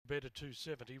bet at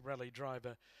 $2.70. Rally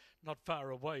Driver not far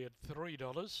away at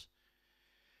 $3.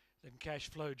 Then Cash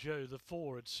Flow Joe, the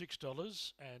 4 at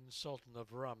 $6. And Sultan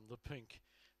of Rum, the pink,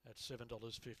 at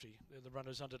 $7.50. They're the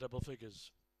runners under double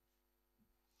figures.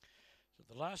 So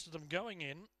the last of them going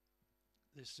in.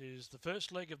 This is the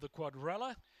first leg of the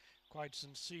quadrella. Quite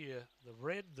Sincere, the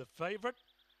red, the favourite.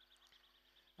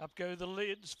 Up go the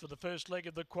lids for the first leg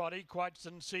of the quaddie. Quite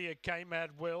Sincere came out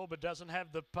well, but doesn't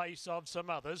have the pace of some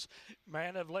others.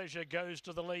 Man of Leisure goes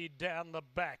to the lead down the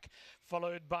back,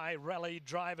 followed by Rally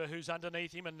Driver, who's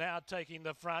underneath him and now taking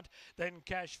the front. Then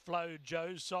Cash Flow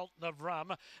Joe, Sultan of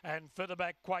Rum, and further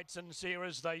back Quite Sincere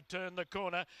as they turn the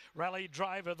corner. Rally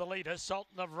Driver, the leader.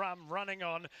 Sultan of Rum running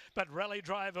on, but Rally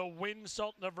Driver wins.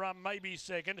 Sultan of Rum maybe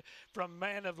second from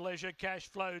Man of Leisure,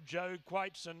 Cash Flow Joe,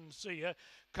 Quite Sincere,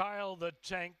 Kyle the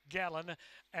Tank, Gallon,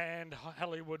 and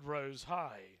Hollywood Rose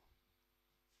High.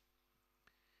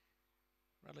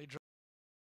 Rally